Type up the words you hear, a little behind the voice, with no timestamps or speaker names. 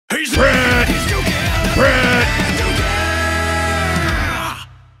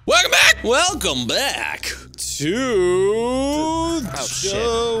Welcome back to the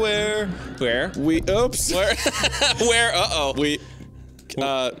show where we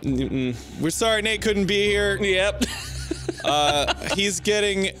we're sorry Nate couldn't be here. Yep. He's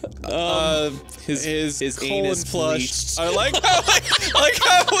getting his anus flushed. I like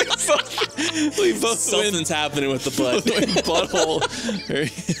how we both something's happening with the butt. Butthole.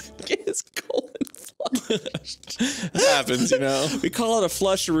 Get his colon flushed. Happens, you know. We call it a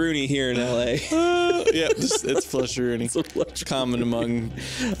flush-a-rooney here in LA. Yeah, it's flush-a-rooney. It's common among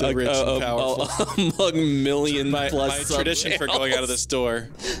the rich and powerful. Among million plus my tradition for going out of the store.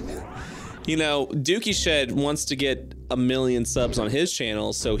 You know, Dookieshed wants to get 1 million subs on his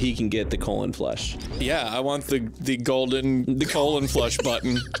channel so he can get the colon flush. Yeah, I want the colon flush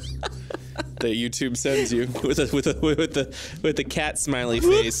button that YouTube sends you with the cat smiley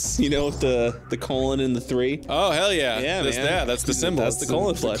face. You know, with the colon and the 3. Oh hell yeah! Yeah, that's, man. Yeah, that's the symbol. That's the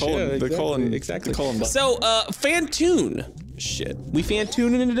colon flush. The colon. Exactly. The colon button. So, fan-tune. Shit. We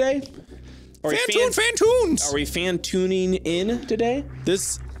fan-tuning in today? Fan-tunes. Are we fan-tuning in today?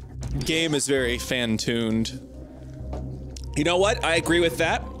 This game is very fan-tuned. You know what? I agree with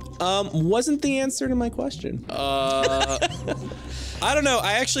that. Wasn't the answer to my question. I don't know.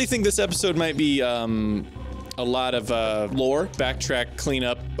 I actually think this episode might be a lot of lore, backtrack,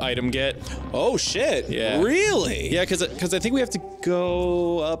 cleanup, item get. Oh shit! Yeah. Really? Yeah, because I think we have to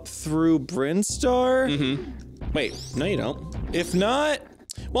go up through Brinstar. Mm-hmm. Wait, no, you don't. If not.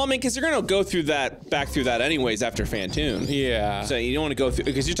 Well, I mean, because you're gonna go through that, back through that anyways after Fantune. Yeah. So you don't want to go through,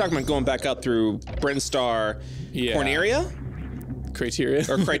 because you're talking about going back up through Brinstar, yeah. Corneria? Criteria?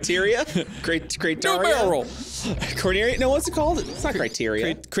 Or Criteria? Criteria? No barrel! Corneria? No, what's it called? It's not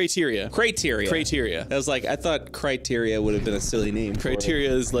Criteria. Criteria. Criteria. I was like, I thought Criteria would have been a silly name. Criteria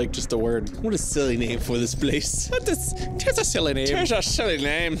is like just a word. What a silly name for this place. There's a silly name. There's a silly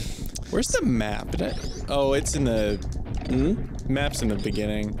name. Where's the map? Oh, it's in the... Map's in the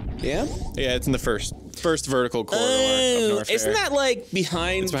beginning. Yeah? Yeah, it's in the first vertical corridor of North Fair. Isn't that like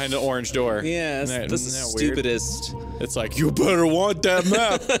behind... It's behind the orange door. Yeah, that's the stupidest. It's like, you better want that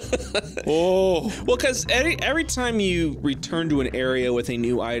map. Oh. Well, because every time you return to an area with a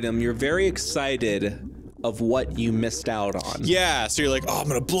new item, you're very excited of what you missed out on. Yeah, so you're like, oh, I'm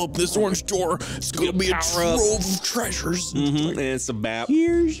gonna blow up this orange door. It's gonna be a trove of treasures. Mm-hmm. And it's a map.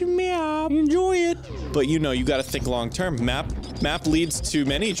 Here's your map. Enjoy it. But you know, you gotta think long term. Map leads to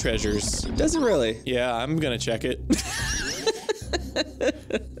many treasures. Does it really? Yeah, I'm gonna check it.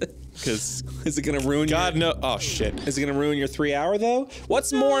 Because is it gonna ruin no. Oh shit. Is it gonna ruin your 3 hour though?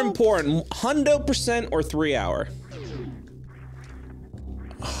 What's more important, 100% or 3 hour?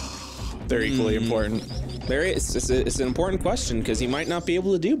 They're equally important. It's an important question because you might not be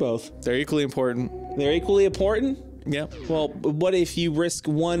able to do both. They're equally important. They're equally important? Yep. Well, what if you risk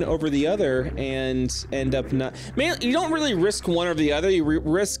one over the other and end up not... Man, you don't really risk one over the other. You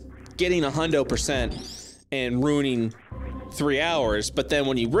risk getting 100% and ruining 3 hours, but then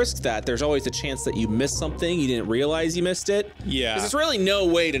when you risk that, there's always a chance that you missed something, you didn't realize you missed it. Yeah. Because there's really no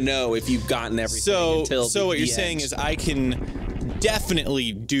way to know if you've gotten everything until So what you're end. saying is I can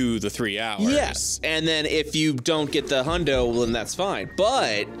definitely do the 3 hours. Yes, and then if you don't get the hundo, well, then that's fine.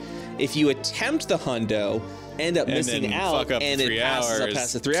 But if you attempt the hundo, end up missing out, and it passes up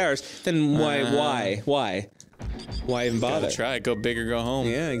past the 3 hours, then why even bother? Gotta try. Go big or go home.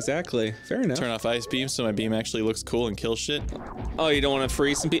 Yeah, exactly. Fair enough. Turn off ice beam so my beam actually looks cool and kills shit. Oh, you don't want to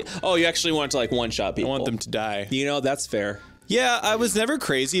freeze some people? Oh, you actually want to like one-shot people. I want them to die. You know, that's fair. Yeah, I was never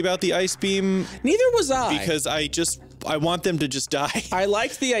crazy about the ice beam. Neither was I. Because I want them to just die. I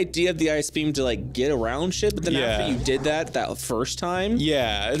liked the idea of the ice beam to like get around shit, but then after you did that first time,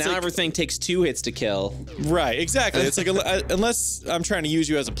 yeah, now everything takes 2 hits to kill. Right, exactly. It's like unless I'm trying to use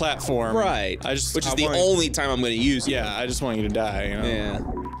you as a platform, right? Which is the only time I'm going to use you. Yeah, I just want you to die. You know? Yeah,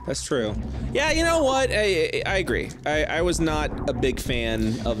 that's true. Yeah, you know what? I agree. I was not a big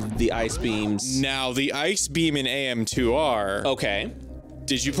fan of the ice beams. Now the ice beam in AM2R. Okay.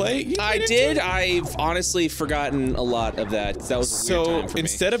 Did you play? I did. I've honestly forgotten a lot of that. That was a weird time for me.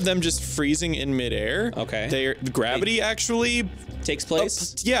 Instead of them just freezing in midair, gravity actually takes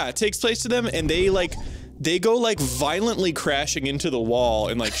place. Yeah, it takes place to them, and they go like violently crashing into the wall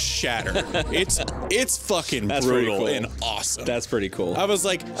and like shatter. It's fucking brutal and awesome. That's pretty cool. I was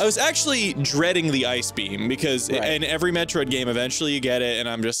actually dreading the ice beam because in every Metroid game eventually you get it, and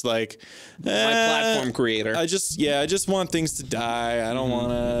I'm just like, my platform creator. I just want things to die. I don't want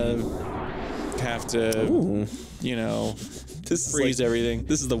to have to, you know, freeze everything.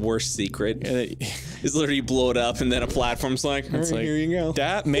 This is the worst secret. It's literally you blow it up and then a platform's like, all right, here you go.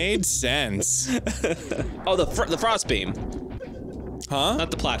 That made sense. Oh, the frost beam. Huh?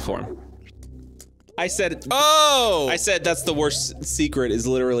 Not the platform. I said. Oh! I said that's the worst secret. Is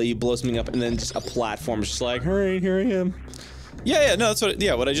literally you blow something up and then just a platform is just like, all right, here I am. Yeah, no, that's what.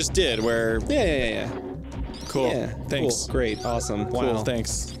 Yeah, what I just did. Where. Yeah. Cool. Yeah. Thanks. Cool. Great. Awesome. Wow. Cool.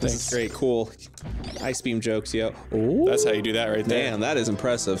 Thanks. Great. Cool. Ice beam jokes, yo. Ooh. That's how you do that right there. Man, that is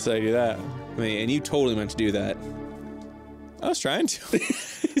impressive. That's how you do that. I mean, and you totally meant to do that. I was trying to.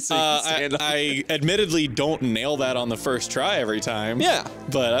 So I admittedly don't nail that on the first try every time. Yeah.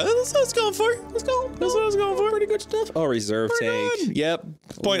 But that's what I was going for. That's what I was going for. Pretty good stuff. Oh, reserve tank. Good. Yep.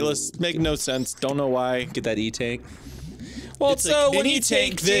 Pointless. Make no sense. Don't know why. Get that E-tank. Well, It's so like when any you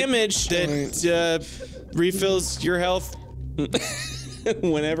take tank damage, that refills your health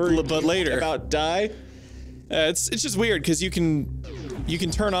whenever but later. about die. It's just weird because you can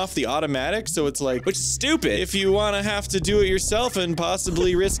turn off the automatic, so it's like, Which is stupid. if you want to have to do it yourself and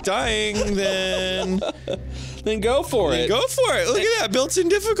possibly risk dying, then Then go for it. go for it. Look at that built-in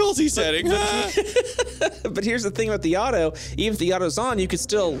difficulty setting. But here's the thing about the auto. Even if the auto's on, you could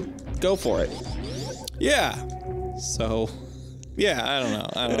still go for it. Yeah. So Yeah, I don't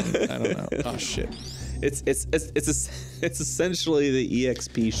know. Oh shit. it's essentially the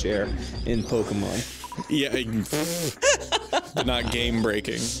EXP share in Pokemon. Yeah, but not game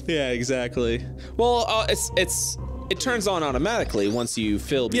breaking. Yeah, exactly. Well, it turns on automatically once you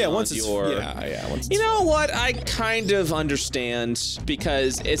fill beyond Once it's your. once You know what? I kind of understand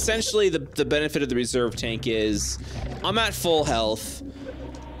because essentially the benefit of the reserve tank is I'm at full health,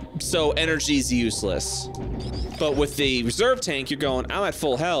 so energy's useless. But with the reserve tank, you're going, I'm at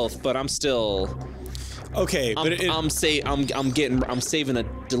full health, but I'm still. okay, but I'm saving a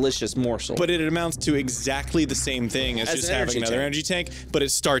delicious morsel. but it amounts to exactly the same thing as just an having energy another tank. energy tank, but it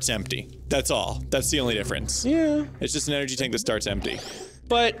starts empty. That's all. That's the only difference. Yeah. It's just an energy tank that starts empty.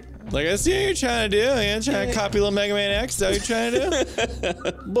 But Like, I see what you're trying to do. You're trying to copy little Mega Man X. Is that what you're trying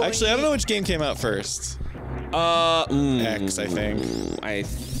to do? Actually, I don't know which game came out first. X, I think. I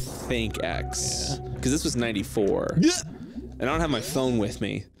think X. Because this was 94. Yeah. And I don't have my phone with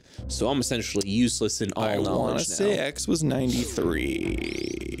me. So I'm essentially useless in all I want knowledge to now. say X was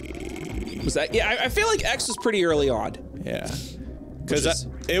 93. Was that? Yeah, I feel like X was pretty early on. Yeah. Because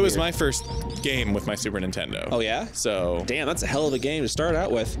it was my first game with my Super Nintendo. Oh yeah? So, Damn, that's a hell of a game to start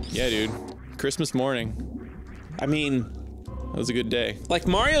out with. yeah, dude. Christmas morning. I mean, That was a good day. like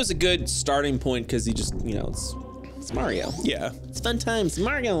Mario's a good starting point because you just, you know, it's Mario. Yeah. It's fun times,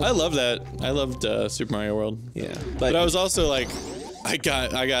 Mario. I love that. I loved Super Mario World. Yeah, But I was also like, I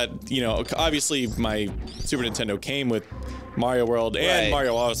got, you know, obviously my Super Nintendo came with Mario World and Right.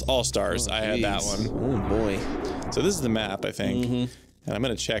 Mario All-Stars. I had that one. Oh boy. So this is the map, I think. And I'm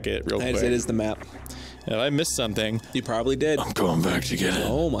gonna check it real quick. It is the map. And if I missed something, You probably did. I'm going back to get it.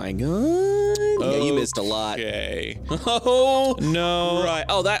 Oh my god. Yeah, you missed a lot. Okay. Oh No. right.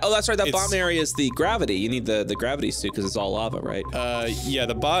 Oh that's right. That It's- bomb area is the gravity. You need the gravity suit because it's all lava, right? Yeah,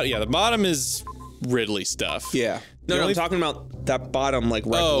 the bottom is Ridley stuff. Yeah. No, only- I'm talking about that bottom, like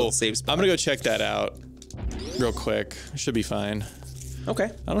right below the save spot. I'm gonna go check that out real quick. Should be fine. Okay. I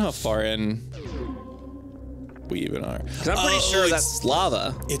don't know how far in we even are. Because I'm pretty sure that's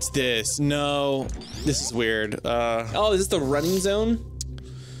lava. It's this. No, this is weird. Oh, is this the running zone?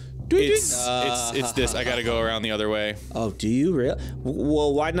 It's this. I gotta go around the other way Oh, do you really?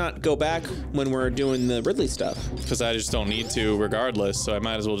 Well, why not go back when we're doing the Ridley stuff? because I just don't need to, regardless. So I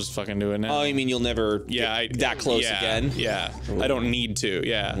might as well just fucking do it now. Oh, you mean you'll never get that close again? Yeah, I don't need to.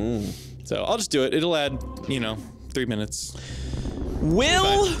 Yeah. So I'll just do it. It'll add, 3 minutes.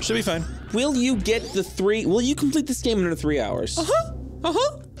 Should be fine. Will you get the 3? Will you complete this game under 3 hours?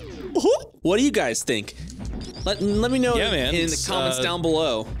 What do you guys think? Let me know Yeah, man. in the comments down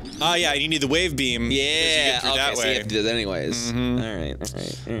below. Yeah, you need the wave beam. 'cause you Yeah, get through that so way. you have to do that anyways. All right.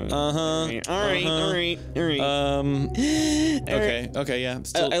 Okay, yeah.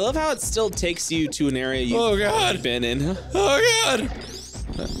 Still, I love how it still takes you to an area you've Oh, God. already been in. oh god.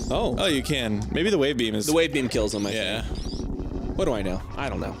 Oh, You can. Maybe the wave beam is. the wave beam kills them. I Yeah. think. What do I know? I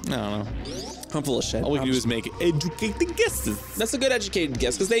don't know. I don't know. I'm full of shit. All we can do is make educated guesses. That's a good educated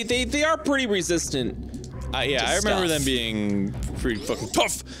guess because they are pretty resistant. Yeah, I remember stuff. them being pretty fucking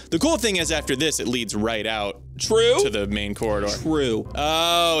tough. The cool thing is after this, it leads right out True. to the main corridor. True.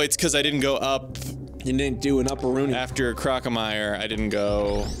 Oh, it's because I didn't go up You didn't do an upper Rooney after Crocomire. I didn't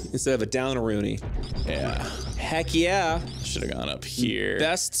go. instead of a down Rooney. Yeah, Heck yeah. should have gone up here.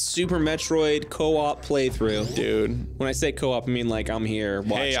 Best Super Metroid co-op playthrough. Dude. When I say co-op, I mean like I'm here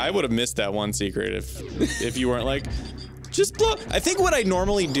watching. Hey, I would have missed that one secret if you weren't like, just blow. I think what I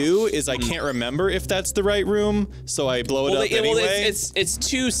normally do is I can't remember if that's the right room, so I blow it up anyway. It's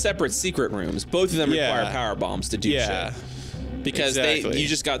 2 separate secret rooms. Both of them require Yeah. power bombs to do Yeah. shit. because exactly. you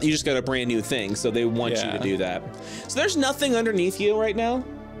just got a brand new thing, so they want you to do that. So there's nothing underneath you right now.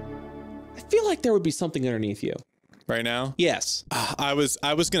 I feel like there would be something underneath you. Right now? Yes. I was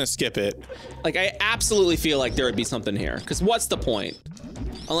gonna skip it. Like, I absolutely feel like there would be something here. Because what's the point?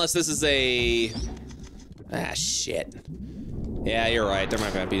 Unless this is a... Ah, shit. Yeah, you're right. There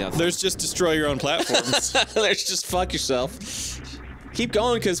might not be nothing. There's just destroy your own platforms. There's just fuck yourself. Keep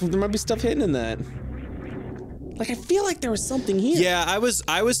going, because there might be stuff hidden in that. Like, I feel like there was something here. Yeah, I was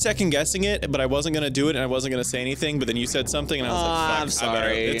second guessing it, but I wasn't gonna do it, and I wasn't gonna say anything. But then you said something, and I was like, "Fuck, I'm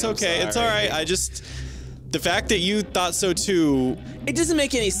sorry. It's okay. It's all right." I just, the fact that you thought so too. It doesn't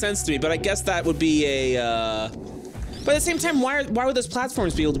make any sense to me, but I guess that would be a. But at the same time, why would those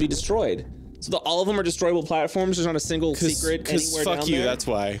platforms be able to be destroyed? So all of them are destroyable platforms. There's not a single secret anywhere down fuck you. there? That's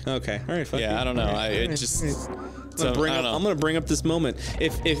why. Okay. All right. Fuck you. I don't know. I'm gonna bring up this moment.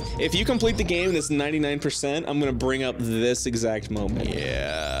 If you complete the game and it's 99%, I'm gonna bring up this exact moment. Yeah.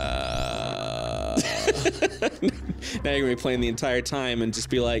 Now you're gonna be playing the entire time and just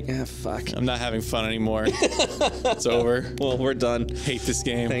be like, ah, fuck. I'm not having fun anymore. It's over. Well, we're done. Hate this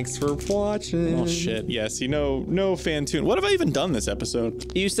game. Thanks for watching. Oh shit. Yes. No fan tune. What have I even done this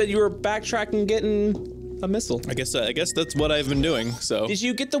episode? You said you were backtracking, getting a missile. I guess that's what I've been doing. So. Did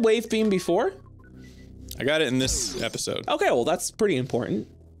you get the wave beam before? I got it in this episode. Okay, well that's pretty important.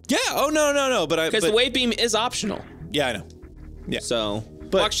 Yeah. Oh no. But because the wave beam is optional. Yeah, I know. Yeah. So,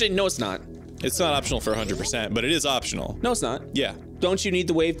 but well, actually, no, it's not. It's not optional for 100%, but it is optional. No, it's not. Yeah. Don't you need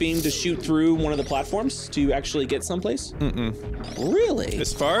the wave beam to shoot through one of the platforms to actually get someplace? Really?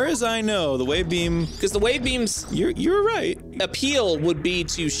 As far as I know, the wave beam. Because the wave beam's you're right. Appeal would be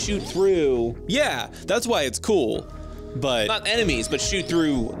to shoot through. Yeah, that's why it's cool. But not enemies, but shoot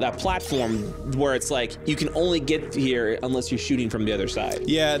through that platform where it's like you can only get here unless you're shooting from the other side.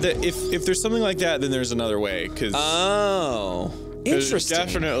 Yeah, if there's something like that, then there's another way. Cause interesting.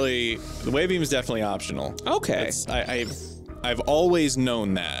 Definitely, the wave beam is definitely optional. Okay. I've always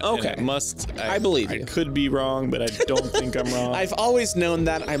known that. Okay. I believe you. I could be wrong, but I don't think I'm wrong. I've always known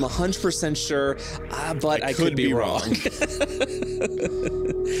that. I'm 100% sure, but I could be wrong.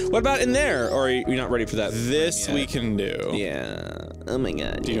 What about in there? Or are you not ready for that? This we can do. Yeah. Oh my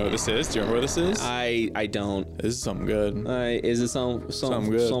god. Do you know what this is? Do you remember what this is? I don't. This is something good. Is it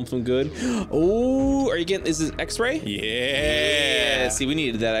something good? Something good? Oh, are you getting? Is it X-ray? Yeah. See, we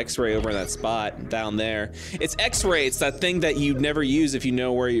needed that X-ray over in that spot down there. It's X-ray. It's that thing that you never use if you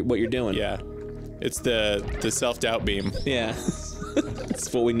know what you're doing. Yeah. It's the self-doubt beam. Yeah.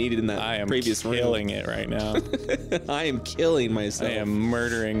 That's what we needed in that previous room. I am killing it right now. I am killing myself. I am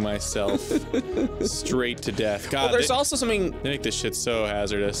murdering myself straight to death. God, well, there's also something. They make this shit so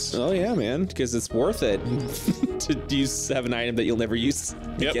hazardous. Oh yeah, man, because it's worth it to have an item that you'll never use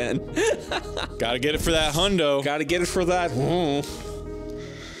again. Gotta get it for that hundo. Gotta get it for that.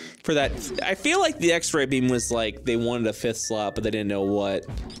 For that, I feel like the X-ray beam was like they wanted a 5th slot, but they didn't know what.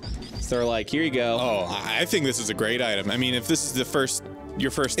 So they're like, here you go. Oh, I think this is a great item. I mean, if this is your first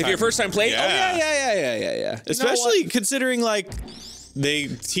time. If your first time playing, yeah. Especially considering like they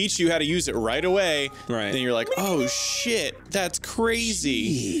teach you how to use it right away. Right. And you're like, oh shit, that's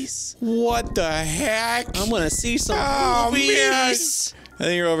crazy. Jeez. What the heck? I'm gonna see some movies. Man. And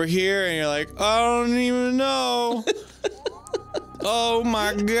then you're over here and you're like, I don't even know. Oh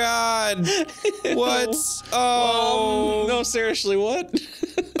my god. What? Oh. No, seriously, what?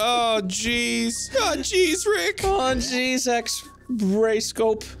 Oh jeez. Oh jeez, Rick. Oh jeez, X-ray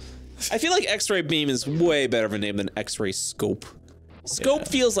scope. I feel like X-ray beam is way better of a name than X-ray scope. Scope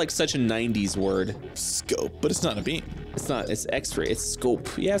feels like such a 90s word. Scope, but it's not a beam. It's not, it's X-ray, it's scope.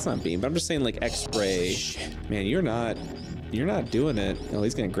 Yeah, it's not beam, but I'm just saying like X-ray. Man, you're not doing it. Oh,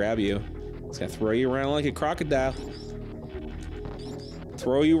 he's gonna grab you. He's gonna throw you around like a crocodile.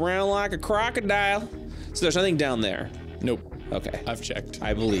 Throw you around like a crocodile. So there's nothing down there. Nope. Okay. I've checked.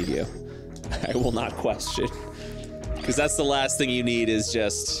 I believe you. I will not question. Because that's the last thing you need is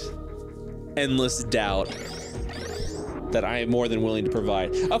just endless doubt that I am more than willing to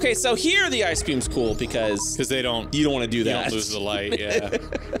provide. Okay, so here the ice beam's cool because you don't want to do that. You don't lose the light, yeah.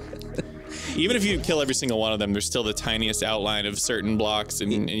 Even if you kill every single one of them, there's still the tiniest outline of certain blocks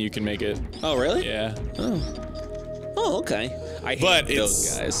and you can make it. Oh, really? Yeah. Oh, okay. I hate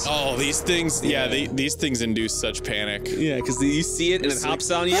those guys. Oh, these things. Yeah, these things induce such panic. Yeah, because you see it and it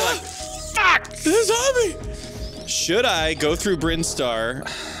hops on you like, fuck! There's a zombie! Should I go through Brinstar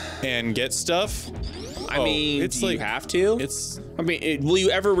and get stuff? I mean, do you have to? I mean, will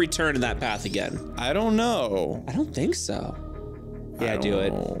you ever return to that path again? I don't know. I don't think so. Yeah, do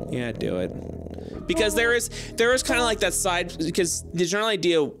it. Yeah, do it. Because there is kind of like that side, because the general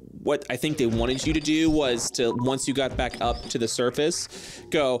idea what I think they wanted you to do was to, once you got back up to the surface,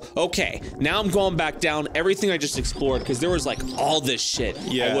 go, okay, now I'm going back down everything I just explored, because there was like all this shit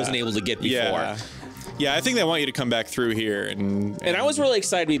I wasn't able to get before. Yeah, I think they want you to come back through here, and I was really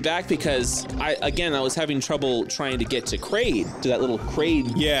excited to be back because I was having trouble trying to get to Kraid, to that little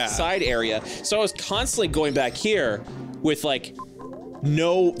Kraid side area. So I was constantly going back here with like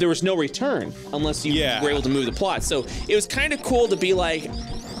there was no return unless you were able to move the plot. So it was kind of cool to be like,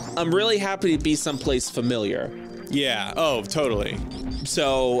 I'm really happy to be someplace familiar. Yeah. Oh, totally.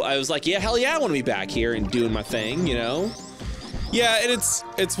 So I was like, yeah, hell yeah, I want to be back here and doing my thing, you know? Yeah, and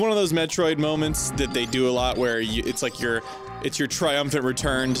it's one of those Metroid moments that they do a lot where it's like it's your triumphant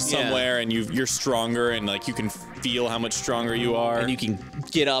return to somewhere, and you're stronger, and like you can feel how much stronger you are, and you can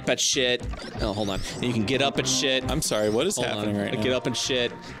get up at shit. Oh, hold on. And you can get up at shit. I'm sorry, what is happening right now? Get up and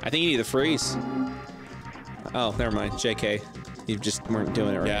shit. I think you need to freeze. Oh, never mind. JK. You just weren't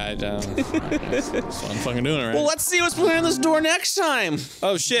doing it right. Yeah, I don't. So I'm fucking doing it right. Well, let's see what's behind this door next time.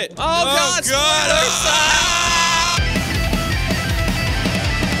 Oh shit. Oh god!